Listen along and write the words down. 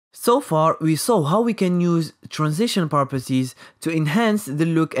So far, we saw how we can use transition properties to enhance the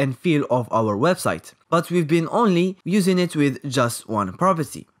look and feel of our website, but we've been only using it with just one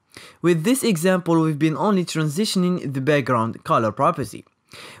property. With this example, we've been only transitioning the background color property.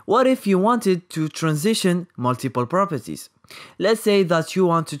 What if you wanted to transition multiple properties? Let's say that you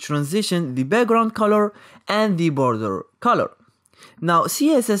want to transition the background color and the border color. Now,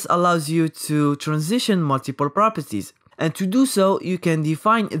 CSS allows you to transition multiple properties. And to do so, you can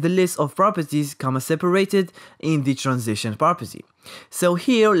define the list of properties, separated in the transition property. So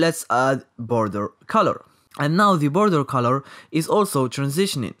here, let's add border color. And now the border color is also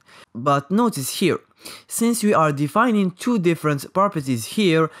transitioning. But notice here, since we are defining two different properties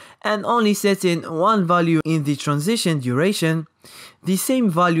here and only setting one value in the transition duration, the same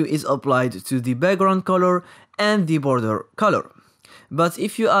value is applied to the background color and the border color. But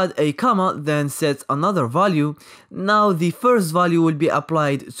if you add a comma, then set another value, now the first value will be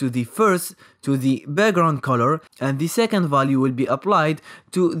applied to the background color, and the second value will be applied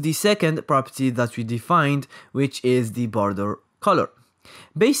to the second property that we defined, which is the border color.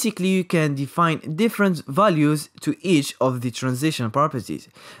 Basically, you can define different values to each of the transition properties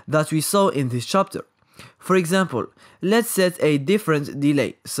that we saw in this chapter. For example, let's set a different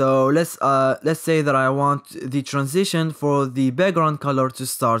delay. So let's say that I want the transition for the background color to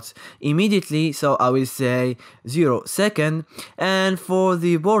start immediately. So I will say 0 second, and for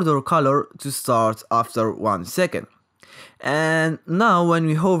the border color to start after 1 second. And now when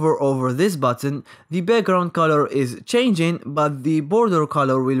we hover over this button, the background color is changing, but the border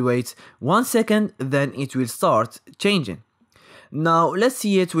color will wait 1 second, then it will start changing. Now let's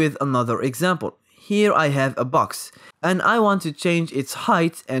see it with another example. Here I have a box and I want to change its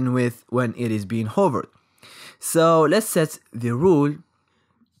height and width when it is being hovered. So let's set the rule,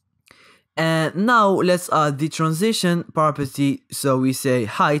 and now let's add the transition property. So we say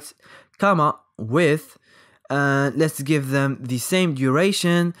height, width, and let's give them the same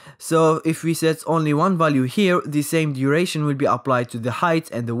duration. So if we set only one value here, the same duration will be applied to the height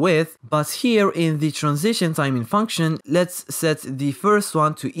and the width. But here in the transition timing function, let's set the first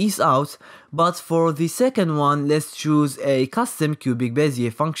one to ease out, but for the second one, let's choose a custom cubic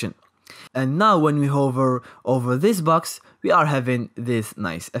Bezier function. And now when we hover over this box, we are having this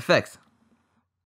nice effect.